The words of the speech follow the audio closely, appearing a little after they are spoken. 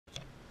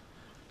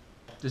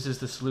This is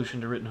the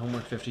solution to written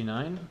homework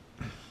 59.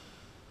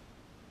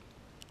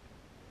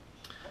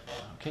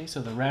 Okay, so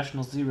the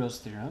rational zeros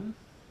theorem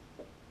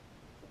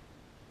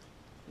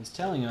is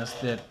telling us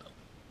that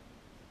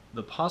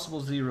the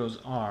possible zeros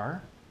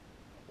are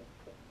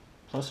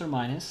plus or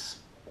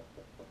minus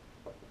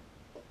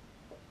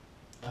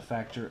a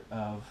factor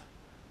of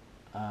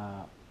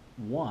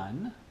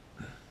 1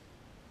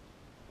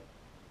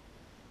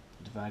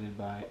 divided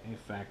by a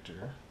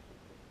factor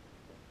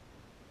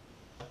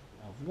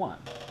of 1.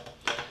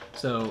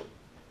 So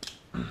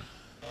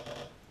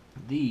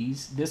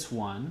this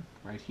one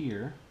right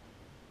here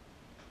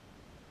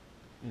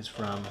is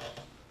from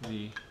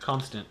the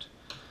constant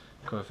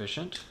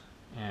coefficient,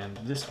 and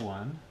this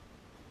one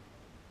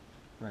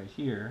right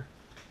here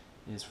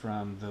is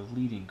from the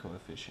leading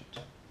coefficient.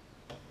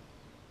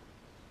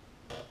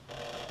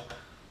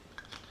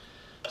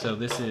 So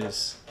this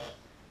is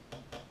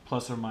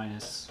plus or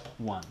minus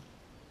 1.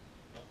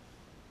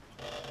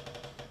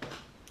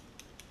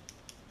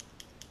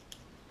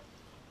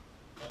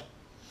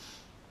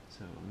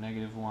 So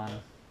negative 1,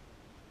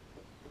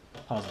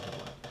 positive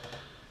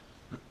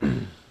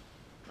 1.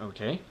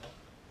 Okay,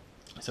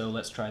 so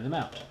let's try them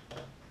out.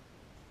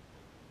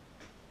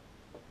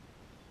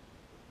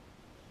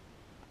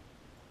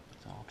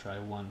 So I'll try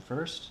 1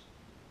 first.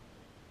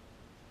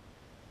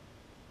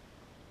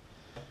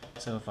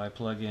 So if I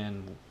plug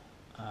in,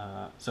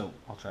 so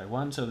I'll try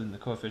 1, so then the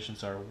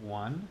coefficients are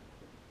 1,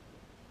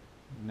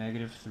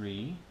 negative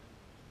 3,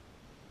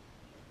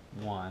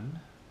 1,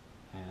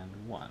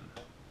 and 1.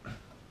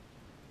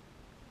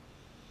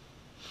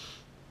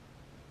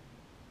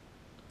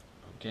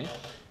 Okay,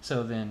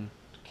 so then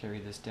carry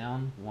this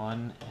down,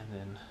 1, and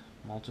then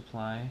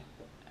multiply,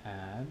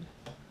 add,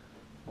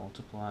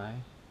 multiply,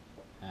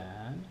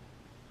 add,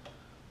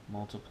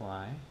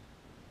 multiply,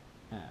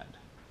 add.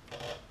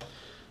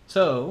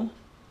 So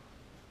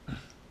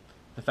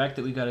the fact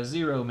that we got a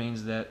 0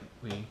 means that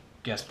we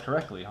guessed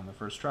correctly on the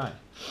first try.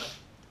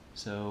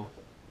 So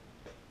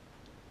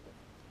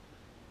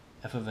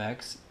f of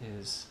x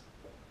is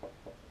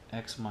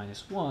x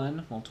minus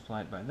 1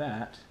 multiplied by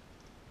that.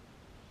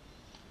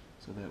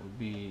 So that would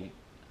be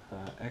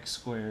x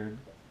squared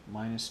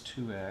minus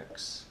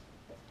 2x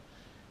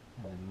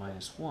and then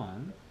minus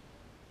 1.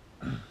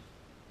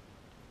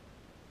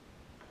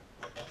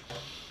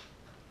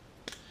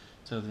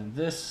 So then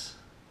this,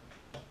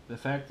 the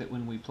fact that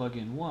when we plug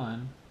in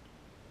 1,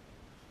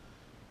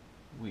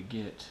 we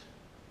get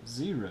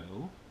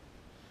 0,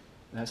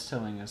 that's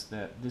telling us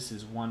that this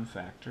is one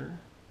factor,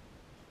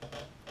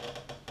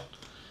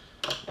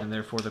 and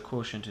therefore the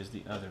quotient is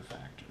the other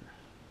factor.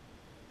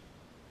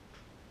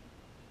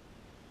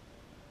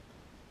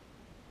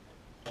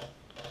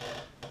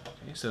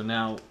 Okay, so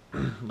now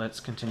let's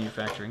continue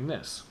factoring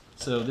this.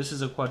 So this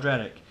is a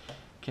quadratic.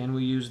 Can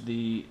we use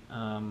the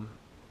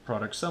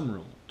product sum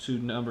rule? Two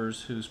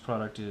numbers whose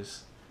product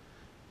is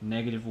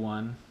negative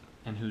 1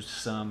 and whose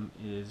sum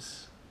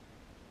is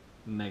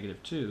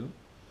negative 2.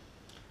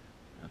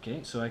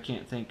 Okay, so I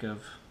can't think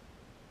of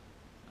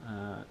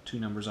two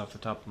numbers off the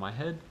top of my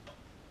head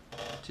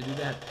to do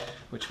that,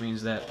 which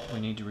means that we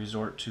need to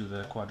resort to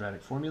the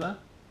quadratic formula.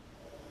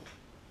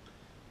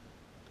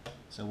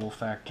 So we'll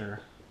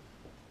factor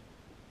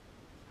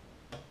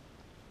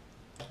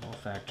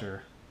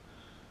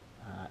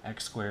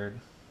x squared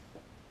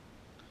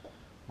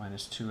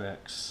minus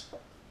 2x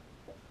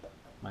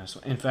minus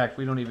 1. In fact,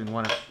 we don't even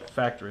want to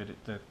factor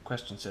it. The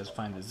question says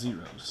find the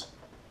zeros.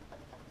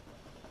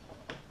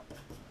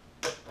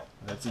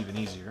 That's even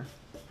easier.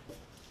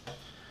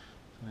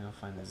 We'll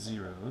find the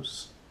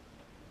zeros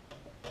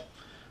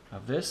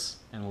of this,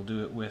 and we'll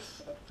do it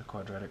with the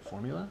quadratic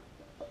formula.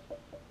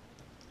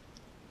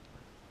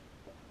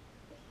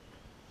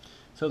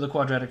 So the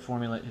quadratic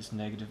formula is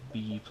negative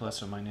b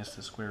plus or minus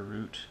the square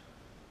root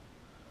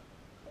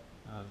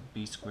of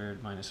b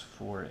squared minus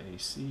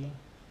 4ac. And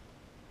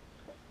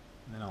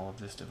then all of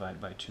this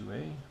divided by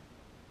 2a.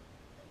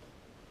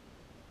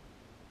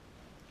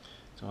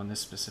 So on this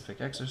specific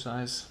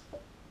exercise,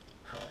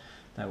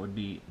 that would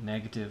be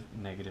negative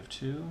negative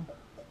 2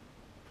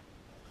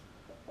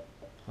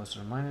 plus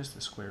or minus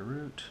the square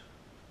root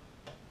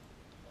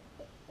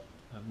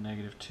of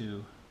negative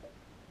 2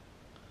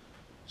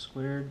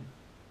 squared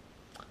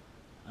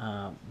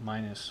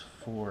minus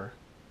 4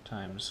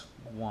 times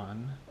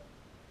 1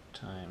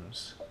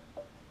 times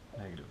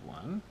negative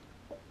 1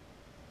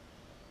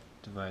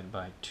 divided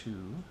by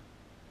 2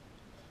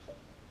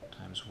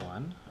 times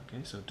 1.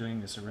 Okay, so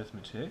doing this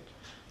arithmetic,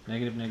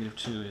 negative negative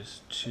 2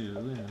 is 2,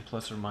 and then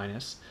plus or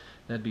minus,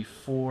 that'd be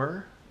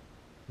 4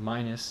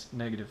 minus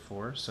negative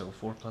 4, so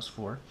 4 plus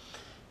 4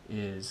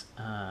 is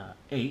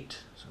 8,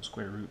 so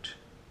square root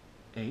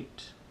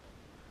 8,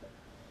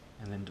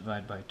 and then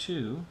divide by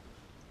 2.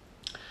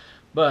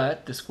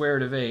 But the square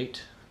root of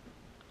 8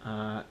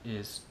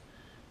 is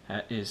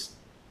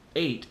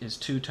 8 is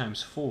 2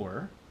 times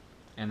 4,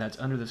 and that's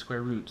under the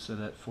square root, so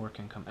that 4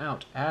 can come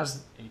out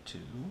as a 2.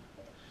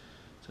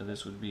 So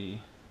this would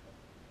be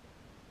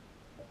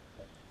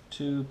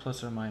 2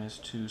 plus or minus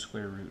 2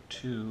 square root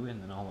 2,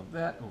 and then all of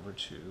that over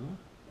 2.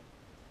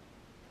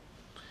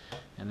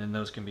 and then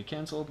those can be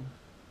canceled.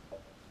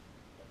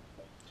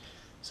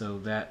 So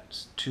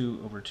that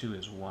 2 over 2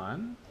 is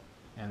 1,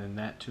 and then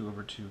that 2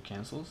 over 2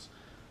 cancels,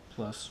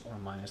 plus or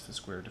minus the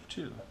square root of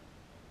 2.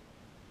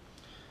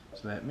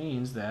 So that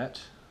means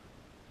that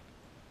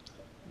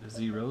the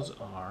zeros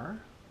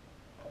are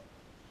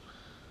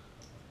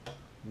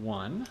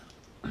 1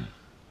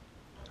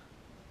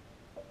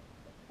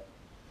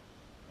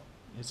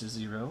 is a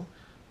 0,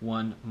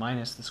 1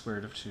 minus the square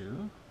root of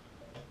 2,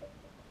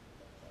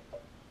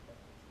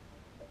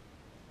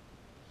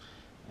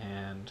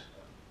 and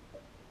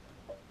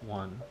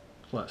 1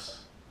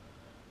 plus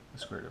the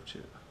square root of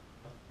 2.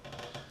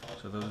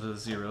 So those are the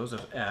zeros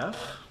of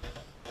f.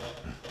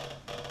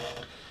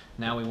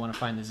 Now we want to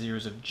find the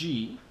zeros of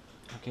g.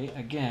 Okay,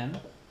 again,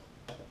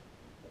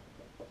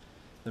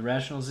 the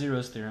rational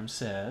zeros theorem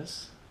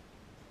says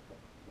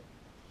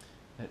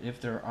that if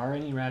there are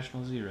any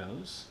rational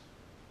zeros,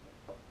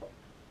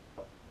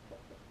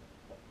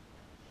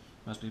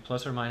 must be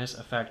plus or minus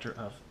a factor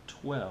of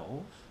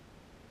 12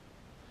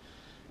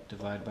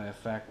 divided by a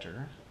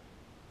factor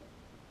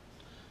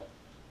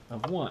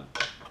of 1.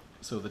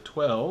 So the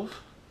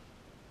 12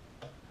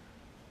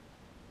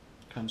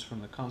 comes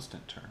from the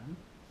constant term,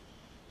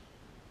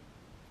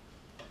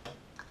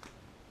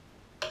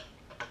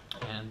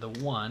 and the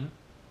 1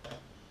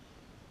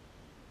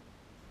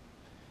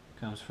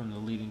 comes from the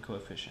leading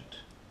coefficient.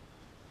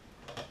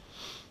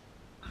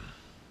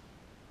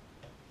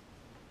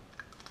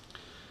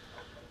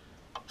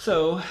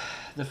 So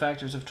the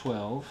factors of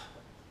 12,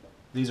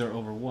 these are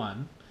over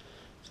 1,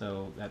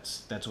 so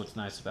that's what's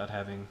nice about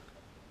having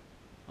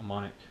a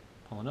monic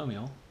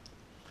polynomial.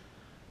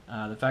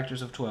 The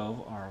factors of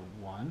 12 are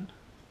 1,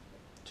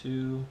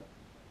 2,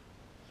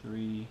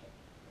 3,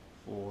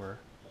 4,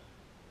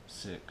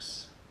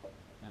 6,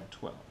 and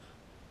 12.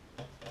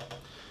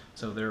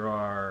 So there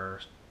are,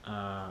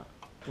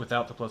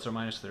 without the plus or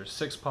minus, there's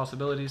 6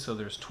 possibilities, so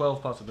there's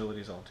 12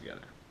 possibilities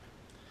altogether.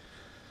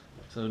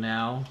 So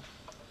now,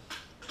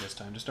 it's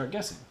time to start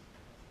guessing.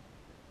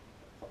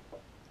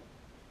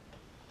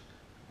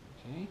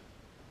 Okay,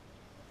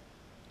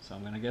 so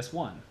I'm going to guess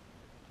 1,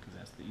 because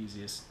that's the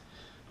easiest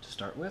to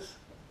start with.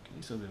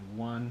 Okay, so then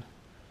 1,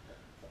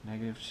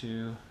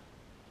 -2,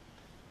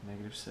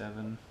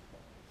 -7,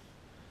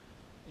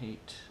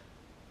 8,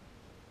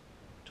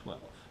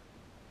 12.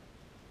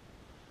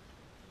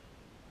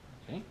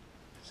 Okay,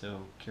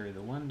 so carry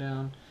the 1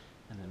 down,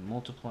 and then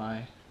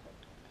multiply,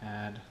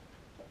 add,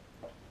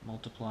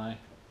 multiply,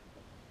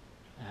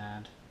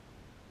 add,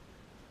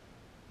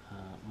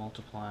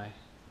 multiply,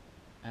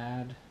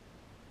 add,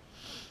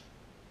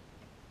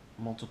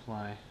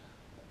 multiply,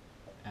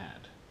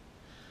 add.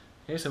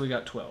 Okay, so we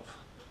got 12.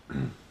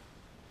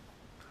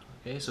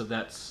 Okay, so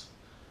that's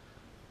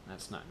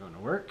not going to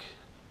work.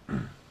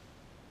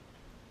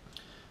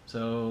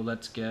 So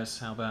let's guess,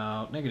 how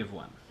about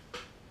 -1?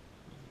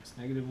 It's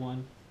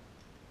 -1.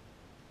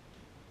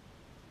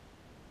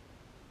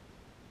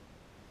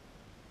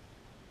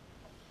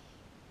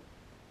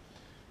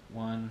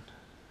 1,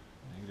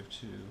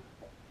 -2,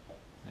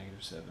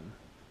 -7,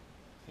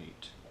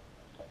 8,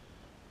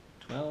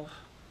 12.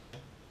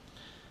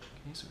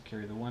 Okay, so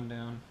carry the 1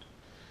 down,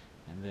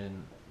 and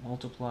then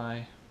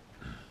multiply,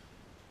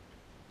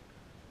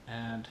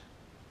 add,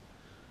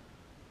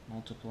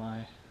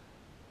 multiply,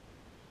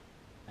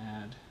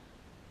 add,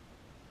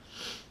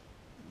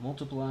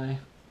 multiply,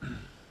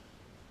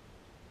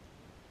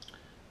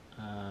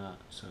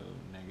 so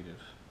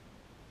negative,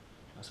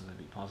 so that'd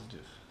be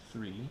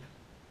 +3,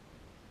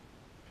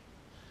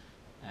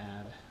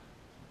 add,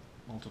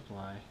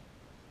 multiply,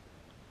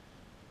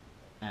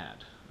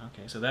 add.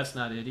 Okay, so that's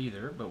not it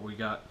either, but we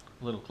got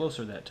a little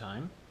closer that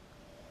time.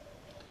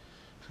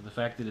 So the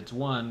fact that it's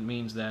 1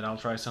 means that I'll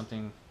try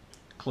something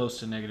close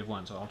to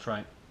 -1, so I'll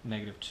try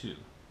 -2.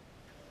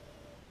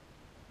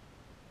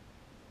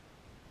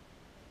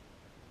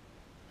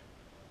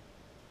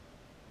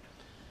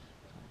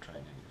 I'll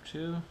try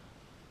 -2.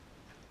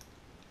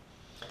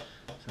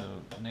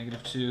 So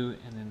 -2,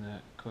 and then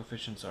the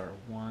coefficients are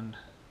 1,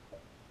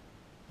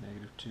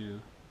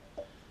 -2,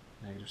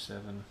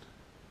 -7,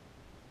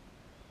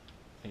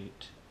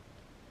 8,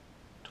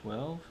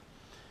 12.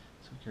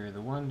 So carry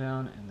the 1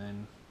 down, and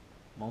then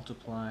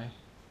multiply,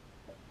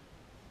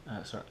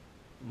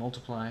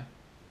 multiply,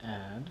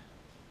 add,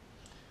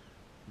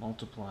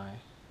 multiply,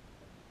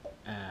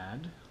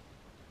 add,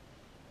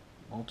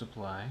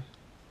 multiply,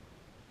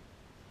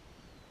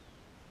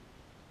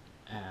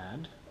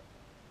 add,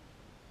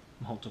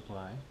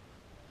 multiply,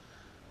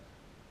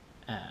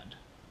 add.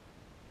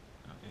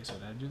 Okay, so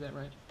did I do that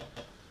right?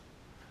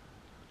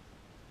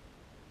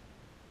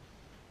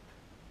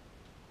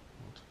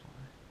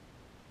 Multiply,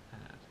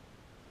 add.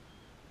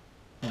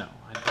 No,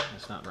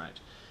 that's not right.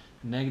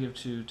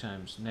 -2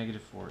 times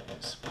 -4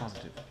 is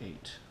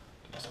 +8.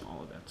 Okay, so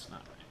all of that's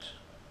not right.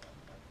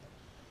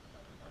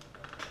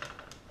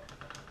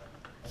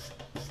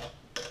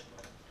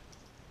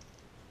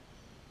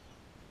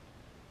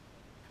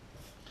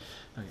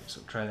 Okay,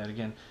 so try that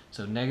again.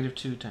 So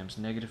 -2 times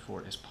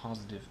 -4 is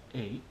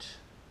 +8,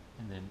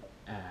 and then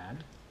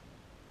add.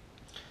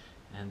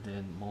 and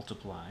then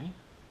multiply,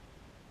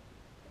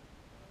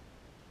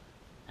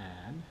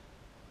 add,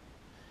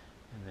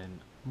 and then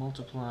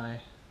multiply,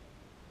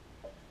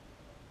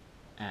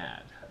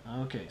 add.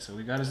 Okay, so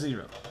we got a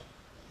 0.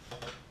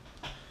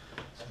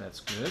 So that's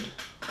good.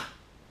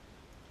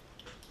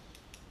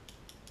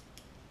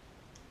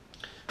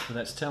 So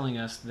that's telling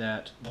us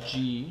that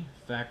g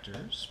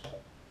factors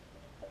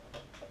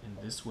in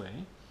this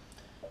way.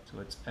 So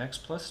it's x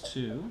plus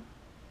 2,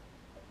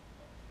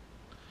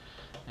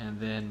 and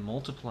then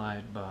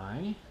multiplied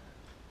by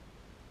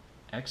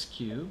x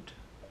cubed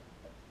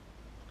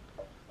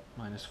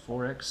minus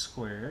 4x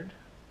squared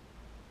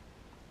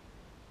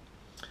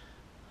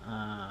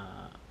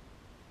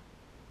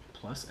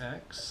plus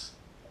x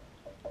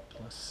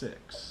plus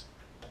 6.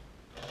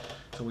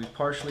 So we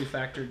partially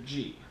factored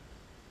g.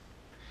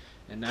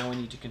 And now we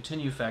need to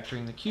continue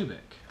factoring the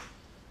cubic.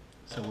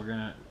 So we're going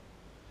to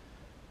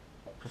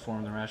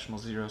perform the rational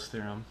zeros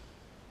theorem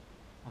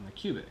on the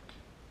cubic.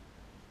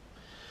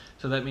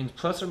 So that means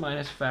plus or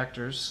minus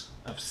factors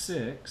of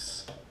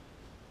 6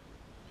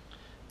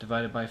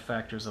 divided by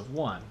factors of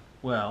 1.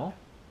 Well,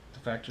 the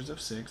factors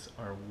of 6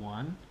 are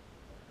 1,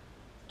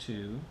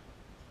 2,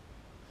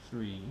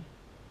 3,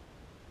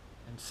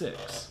 and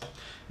 6.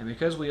 And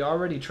because we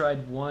already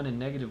tried 1 and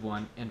negative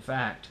 1, in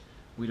fact,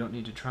 we don't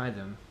need to try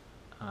them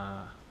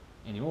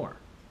anymore.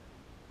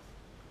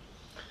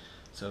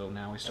 So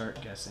now we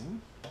start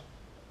guessing.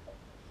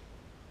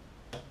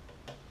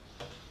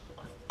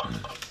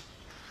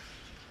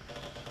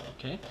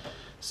 Okay,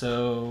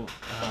 so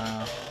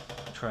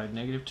tried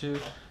negative 2.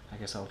 I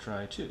guess I'll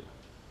try 2.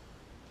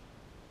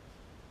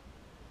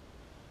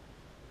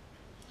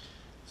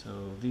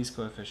 So these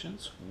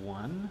coefficients,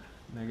 1,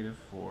 negative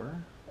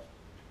 4,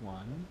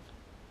 1,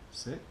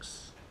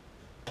 6.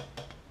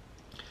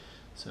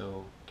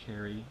 So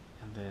carry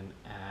and then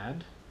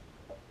add,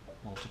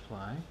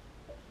 multiply,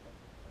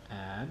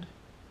 add,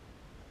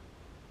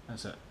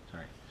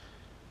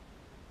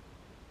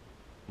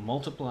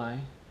 multiply,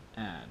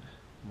 add,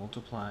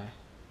 multiply,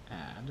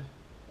 add,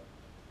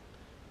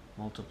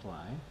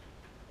 multiply,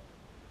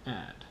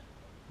 add.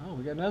 Oh,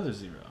 we got another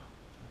 0.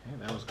 Okay,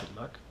 that was good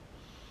luck.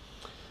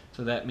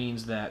 So that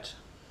means that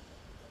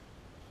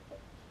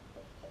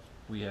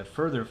we have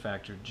further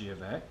factored g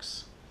of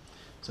x.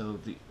 So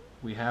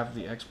we have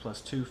the x plus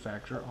 2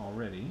 factor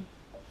already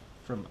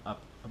from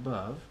up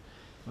above.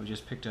 We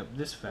just picked up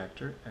this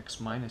factor, x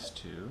minus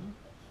 2.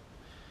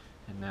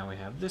 And now we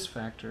have this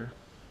factor,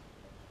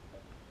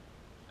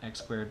 x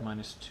squared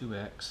minus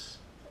 2x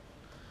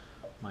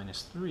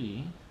minus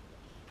 3.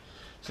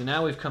 So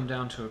now we've come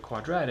down to a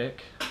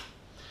quadratic,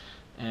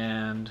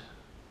 and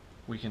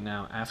we can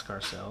now ask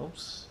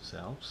ourselves,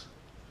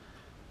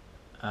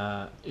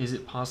 is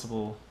it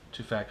possible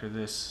to factor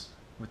this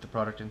with the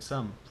product and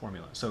sum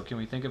formula? So can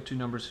we think of two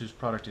numbers whose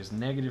product is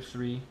negative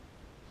 3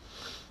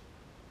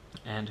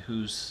 and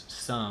whose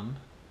sum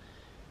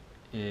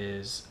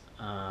is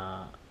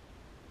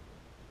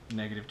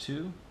negative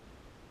 2?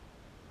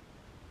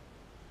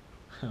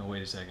 Oh,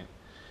 wait a second.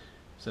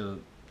 So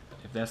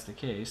if that's the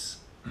case,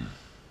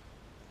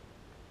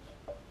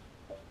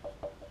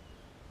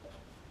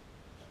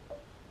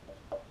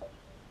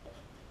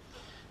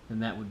 then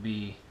that would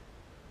be,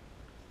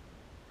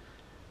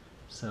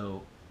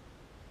 so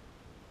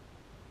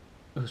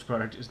whose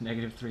product is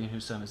negative 3 and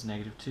whose sum is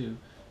negative 2.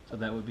 So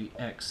that would be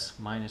x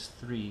minus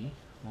 3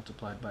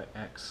 multiplied by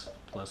x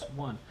plus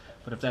 1.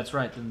 But if that's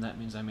right, then that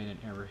means I made an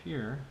error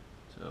here.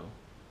 So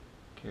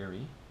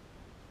carry,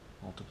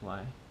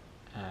 multiply,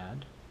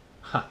 add.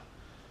 Ha!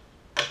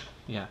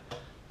 Yeah,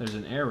 there's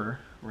an error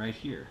right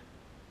here.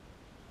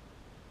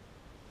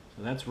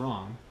 So that's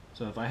wrong.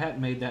 So if I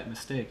hadn't made that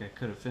mistake, I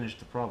could have finished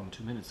the problem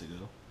 2 minutes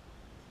ago.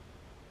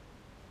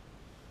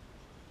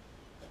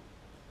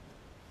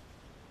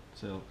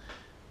 So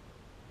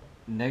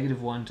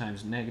negative 1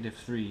 times negative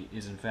 3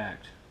 is in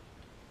fact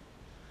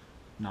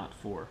not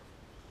 4.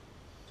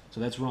 So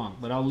that's wrong.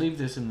 But I'll leave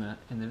this in the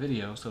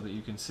video so that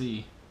you can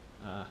see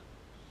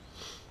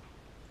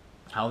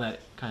how that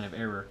kind of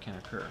error can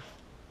occur.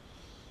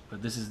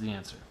 But this is the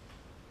answer.